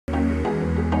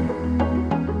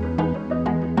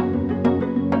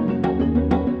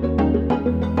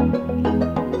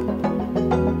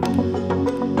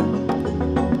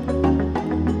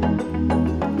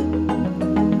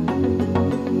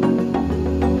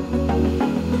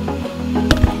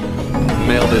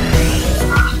Nailed it.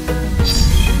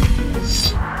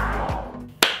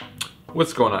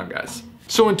 What's going on, guys?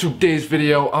 So in today's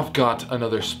video, I've got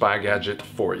another spy gadget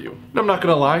for you. And I'm not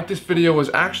gonna lie, this video was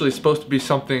actually supposed to be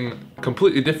something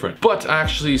completely different, but I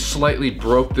actually slightly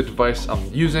broke the device I'm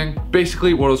using.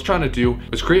 Basically, what I was trying to do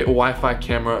was create a Wi-Fi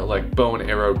camera, like bow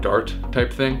and arrow dart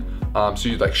type thing. So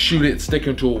you like shoot it, stick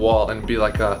it into a wall, and be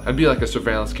like a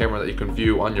surveillance camera that you can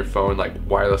view on your phone, like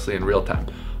wirelessly in real time.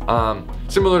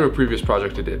 Similar to a previous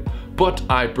project I did, but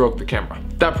I broke the camera.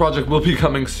 That project will be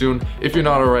coming soon. If you're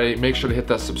not already, make sure to hit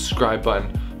that subscribe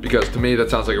button, because to me that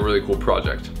sounds like a really cool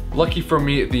project. Lucky for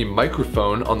me, the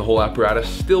microphone on the whole apparatus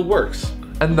still works,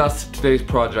 and thus today's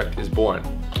project is born.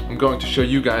 I'm going to show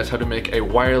you guys how to make a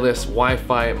wireless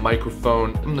Wi-Fi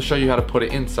microphone. I'm going to show you how to put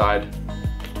it inside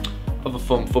of a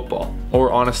foam football.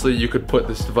 Or honestly, you could put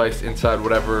this device inside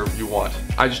whatever you want.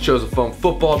 I just chose a foam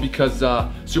football because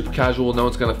super casual, no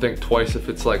one's gonna think twice if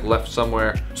it's like left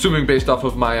somewhere. Assuming based off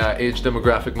of my age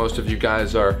demographic, most of you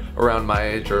guys are around my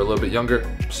age or a little bit younger.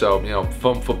 So, you know,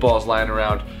 foam footballs lying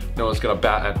around, no one's gonna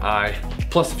bat an eye.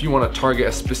 Plus, if you wanna target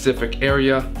a specific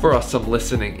area for some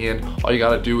listening in, all you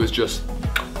gotta do is just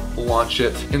launch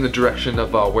it in the direction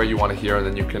of where you want to hear, and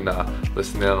then you can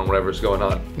listen in on whatever's going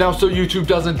on. Now, so YouTube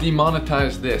doesn't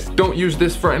demonetize this, don't use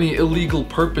this for any illegal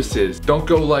purposes. Don't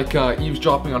go like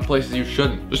eavesdropping on places you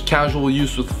shouldn't. Just casual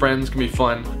use with friends can be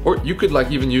fun. Or you could like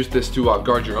even use this to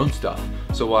guard your own stuff.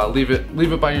 So leave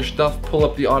it by your stuff, pull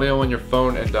up the audio on your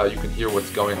phone, and you can hear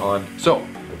what's going on. So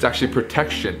it's actually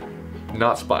protection,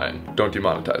 not spying. Don't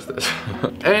demonetize this.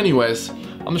 Anyways,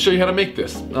 I'm gonna show you how to make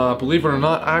this. Believe it or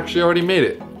not, I actually already made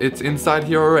it. It's inside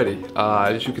here already.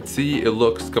 As you can see, it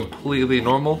looks completely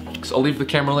normal. So I'll leave the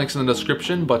camera links in the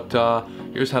description, but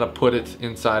here's how to put it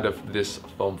inside of this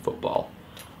foam football.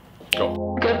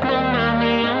 Go. Got no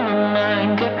money on my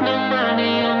mind, got no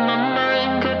money on my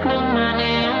mind, got no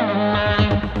money on my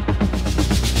mind.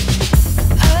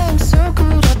 I'm so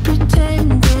good at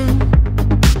pretending.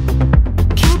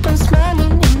 Keep on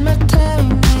smiling in my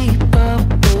tiny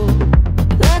bubble,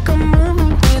 like a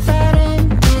movie without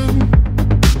ending.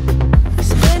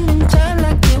 Spending time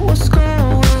like it was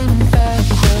going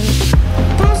backwards.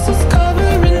 Bruises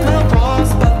covering my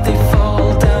walls, but they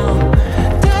fall down.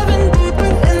 Diving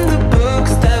deeper in the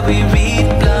books that we read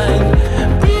blind.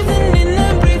 Breathing in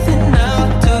and breathing out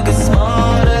to get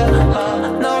smarter.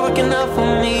 Not working out for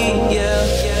me, yeah.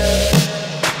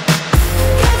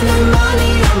 Got no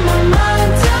money on my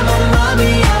mind, tell my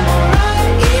mommy I'm alright.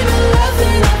 Even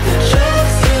laughing at the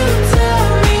jokes you tell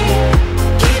me.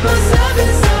 Keep myself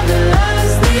inside the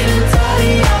lines, needing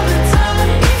tidy all the time.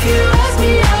 If you ask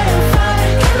me, I am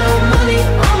fine. Got no money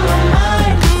on my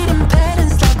mind. Reading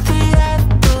patterns like the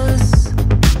apples.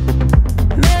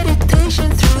 Meditation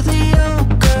through the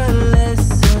yoga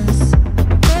lessons.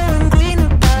 Going greener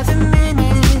by the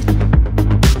minute.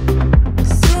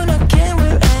 Soon I can't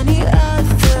wear any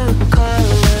other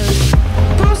colors.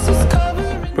 Bruises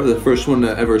covering. Probably the first one to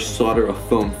ever solder a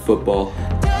foam football.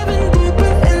 Diving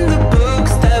deeper in the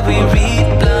books that we read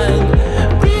blind.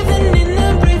 Breathing in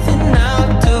and breathing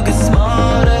out to get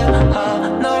smarter.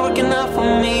 Not working out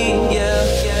for me, yeah.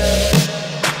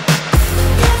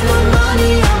 Got no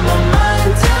money on my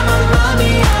mind, tell my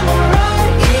mommy I'm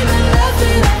alright. Even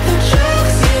laughing at the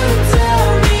jokes you tell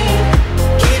me.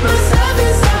 Keep myself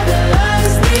inside the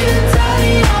lines, needing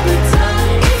tidy all the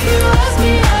time. If you ask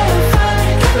me, I am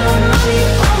fine. Got no money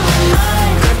on my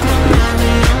mind, got no money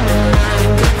on my mind,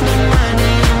 got no money on my mind, got no money on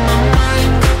my mind.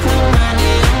 Got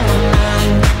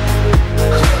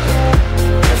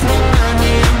no money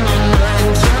on my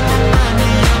mind, tell my mommy I'm alright.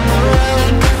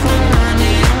 Got no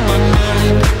money on my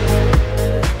mind.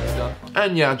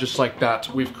 And yeah, just like that,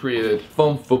 we've created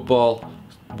foam football,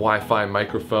 Wi-Fi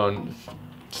microphone.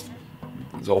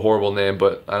 It's a horrible name,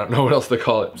 but I don't know what else to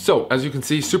call it. So, as you can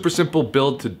see, super simple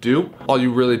build to do. All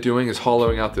you're really doing is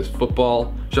hollowing out this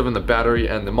football, shoving the battery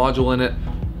and the module in it.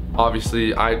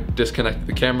 Obviously, I disconnected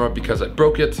the camera because I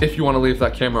broke it. If you want to leave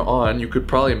that camera on, you could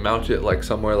probably mount it like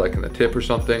somewhere like in the tip or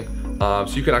something. So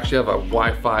you could actually have a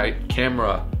Wi-Fi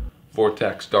camera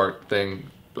vortex dart thing.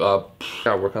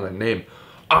 Gotta work on that name.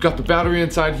 I've got the battery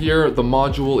inside here. The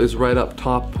module is right up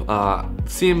top.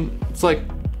 It's like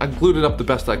I glued it up the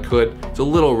best I could. It's a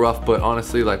little rough, but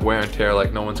honestly, like wear and tear,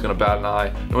 like no one's gonna bat an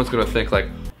eye. No one's gonna think like,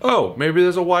 oh, maybe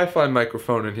there's a Wi-Fi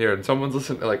microphone in here and someone's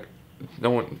listening. Like, no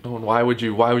one. Why would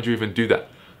you even do that?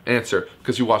 Answer,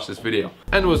 because you watched this video.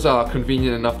 And it was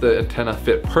convenient enough that the antenna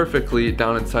fit perfectly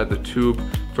down inside the tube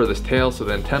for this tail. So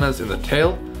the antenna's in the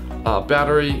tail,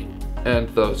 battery and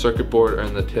the circuit board are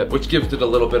in the tip, which gives it a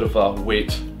little bit of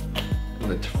weight in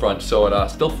the front, so it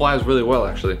still flies really well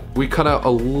actually. We cut out a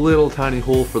little tiny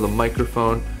hole for the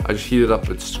microphone. I just heated up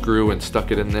its screw and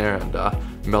stuck it in there and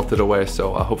melted away,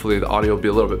 so hopefully the audio will be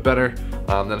a little bit better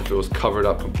than if it was covered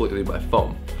up completely by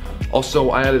foam. Also,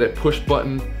 I added a push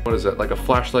button. What is it, like a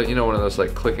flashlight? You know, one of those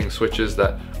like clicking switches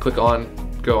that click on,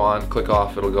 go on, click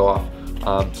off, it'll go off.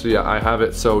 So yeah, I have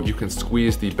it so you can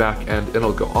squeeze the back end and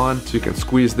it'll go on. So you can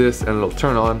squeeze this and it'll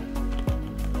turn on.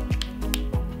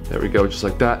 There we go, just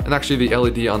like that. And actually the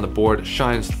LED on the board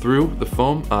shines through the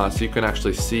foam, so you can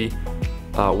actually see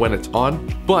when it's on.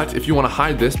 But if you want to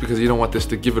hide this because you don't want this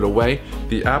to give it away,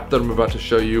 the app that I'm about to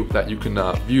show you that you can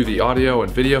view the audio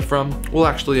and video from will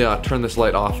actually turn this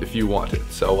light off if you want it.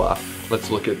 So let's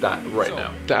look at that right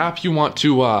now. The app you want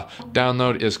to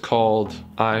download is called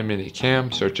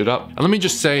iMiniCam. Search it up. And let me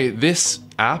just say, this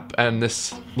app and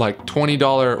this like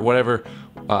 $20 whatever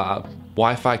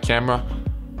Wi-Fi camera,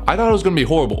 I thought it was gonna be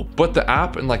horrible, but the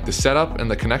app and like the setup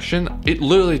and the connection, it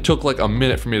literally took like a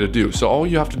minute for me to do. So all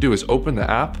you have to do is open the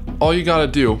app. All you gotta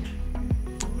do,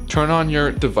 turn on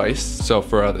your device. So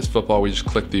for this football, we just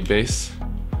click the base,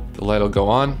 the light will go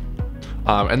on.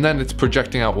 And then it's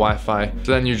projecting out Wi-Fi.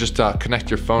 So then you just connect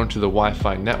your phone to the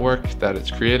Wi-Fi network that it's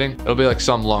creating. It'll be like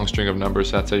some long string of numbers,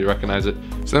 so that's how you recognize it.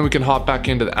 So then we can hop back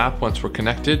into the app once we're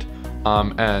connected,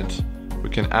 and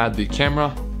we can add the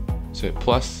camera. So hit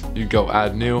plus, you go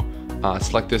add new,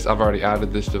 select this. I've already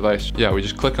added this device. Yeah, we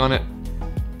just click on it.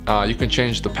 You can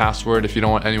change the password if you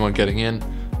don't want anyone getting in.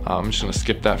 I'm just gonna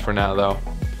skip that for now though.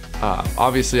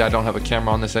 Obviously I don't have a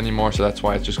camera on this anymore, so that's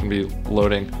why it's just gonna be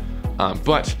loading.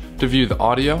 But to view the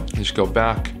audio, you just go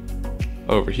back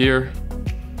over here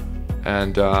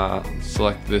and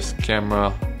select this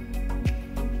camera,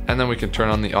 and then we can turn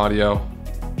on the audio.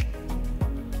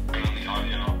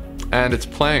 And it's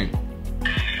playing.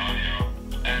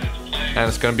 And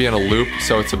it's gonna be in a loop,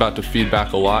 so it's about to feed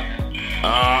back a lot.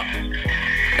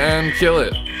 And kill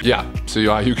it. Yeah, so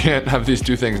you can't have these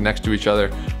two things next to each other,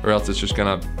 or else it's just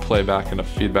gonna play back in a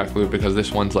feedback loop, because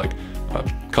this one's like a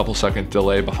couple second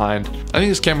delay behind. I think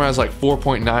this camera has like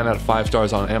 4.9 out of 5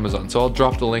 stars on Amazon, so I'll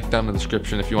drop the link down in the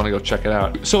description if you wanna go check it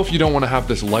out. So if you don't wanna have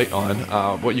this light on,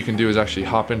 what you can do is actually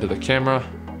hop into the camera,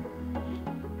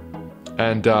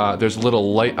 and there's a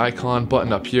little light icon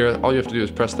button up here. All you have to do is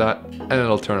press that, and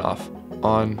it'll turn off.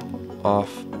 On,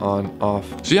 off, on,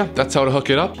 off. So yeah, that's how to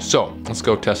hook it up. So let's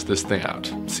go test this thing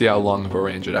out. See how long of a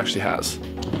range it actually has.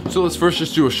 So let's first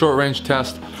just do a short range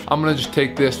test. I'm gonna just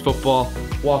take this football,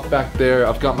 walk back there.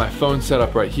 I've got my phone set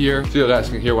up right here, so you guys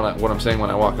can hear what I'm saying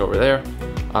when I walk over there.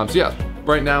 So yeah,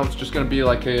 right now it's just gonna be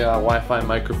like a Wi-Fi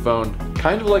microphone,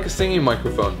 kind of like a singing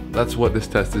microphone. That's what this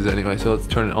test is anyway. So let's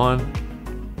turn it on.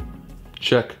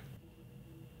 Check.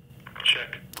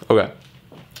 Check. Okay.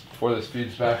 Before this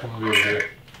feeds back, I'm gonna be over here.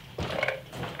 Okay.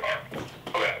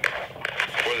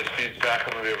 Before this feeds back,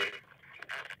 I'm gonna be over here.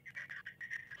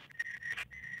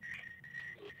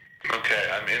 Okay,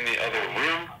 I'm in the other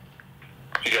room.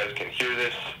 You guys can hear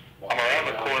this. I'm around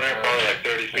the corner, probably like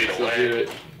 30 feet away.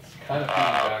 It's kind of feeding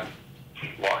back.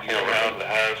 Walking around the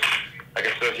house. I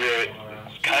can still hear it.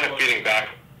 It's kind of feeding back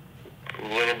a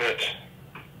little bit.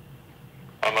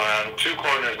 I'm around 2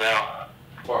 corners now.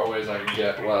 Far away as I can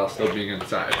get while still being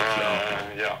inside.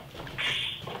 Yeah.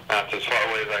 That's as far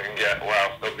away as I can get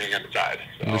while still being inside.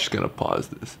 So. I'm just gonna pause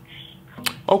this.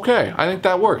 Okay, I think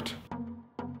that worked.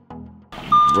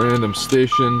 Random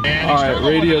station. Alright,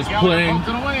 radio's playing.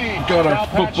 Got our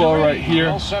football right here.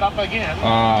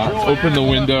 Open the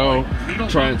window,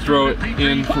 try and throw it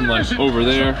in from like over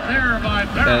there,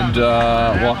 and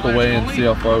walk away and see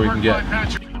how far we can get.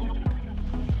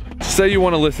 Say you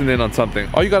want to listen in on something.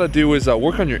 All you gotta do is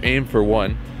work on your aim for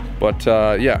one. But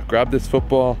yeah, grab this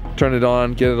football, turn it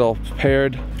on, get it all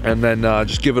prepared, and then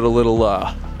just give it a little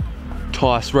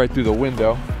toss right through the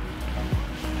window.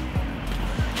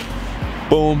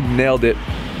 Boom, nailed it.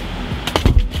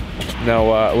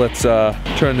 Now let's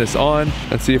turn this on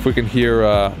and see if we can hear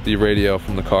the radio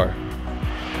from the car.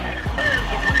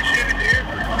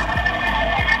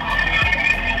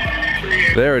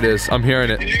 There it is, I'm hearing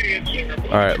it.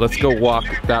 All right, let's go walk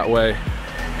that way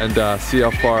and see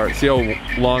how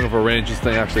long of a range this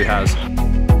thing actually has.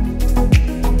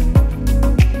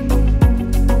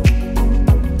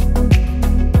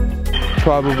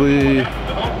 Probably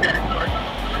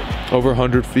over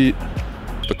 100 feet.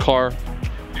 The car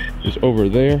is over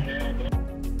there.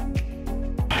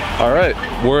 All right,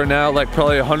 we're now like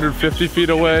probably 150 feet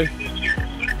away.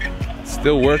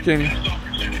 Still working.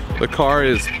 The car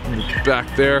is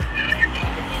back there.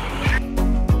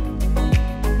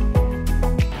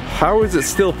 How is it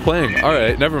still playing? All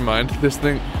right, never mind. This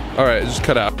thing, all right, just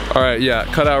cut out. All right, yeah,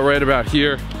 cut out right about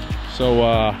here. So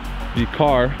The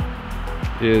car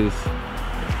is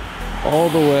all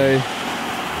the way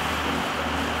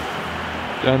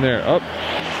down there. Up.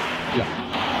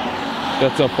 Yeah.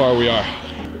 That's how far we are.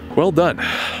 Well done.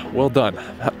 Well done.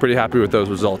 Pretty happy with those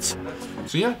results.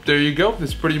 So yeah, there you go.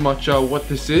 That's pretty much what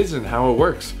this is and how it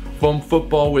works. Foam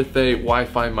football with a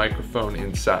Wi-Fi microphone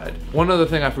inside. One other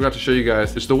thing I forgot to show you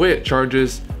guys is the way it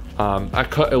charges. I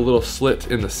cut a little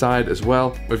slit in the side as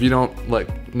well. If you don't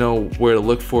know where to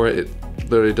look for it, it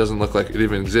literally doesn't look like it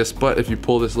even exists. But if you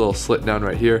pull this little slit down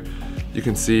right here, you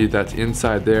can see that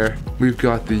inside there, we've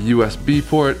got the USB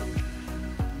port.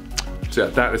 So yeah,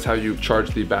 that is how you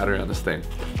charge the battery on this thing.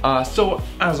 So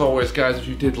as always guys, if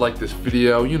you did like this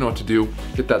video, you know what to do.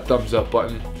 Hit that thumbs up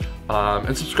button.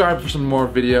 And subscribe for some more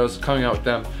videos, coming out with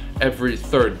them every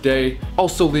third day.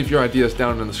 Also leave your ideas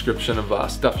down in the description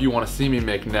of stuff you want to see me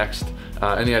make next.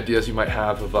 Any ideas you might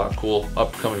have of cool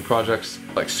upcoming projects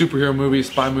like superhero movies,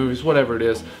 spy movies, whatever it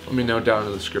is, let me know down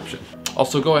in the description.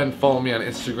 Also go ahead and follow me on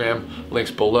Instagram,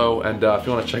 links below, and if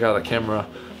you want to check out the camera,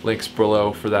 links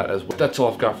below for that as well. That's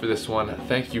all I've got for this one.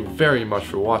 Thank you very much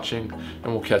for watching,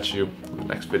 and we'll catch you in the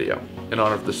next video. In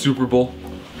honor of the Super Bowl.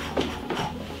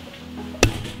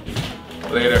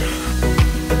 Later.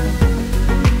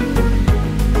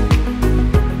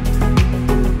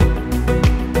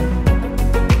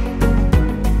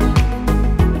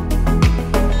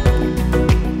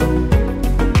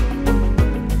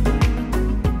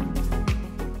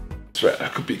 That's right, I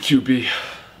could be QB.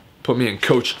 Put me in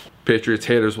coach. Patriots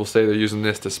haters will say they're using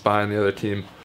this to spy on the other team.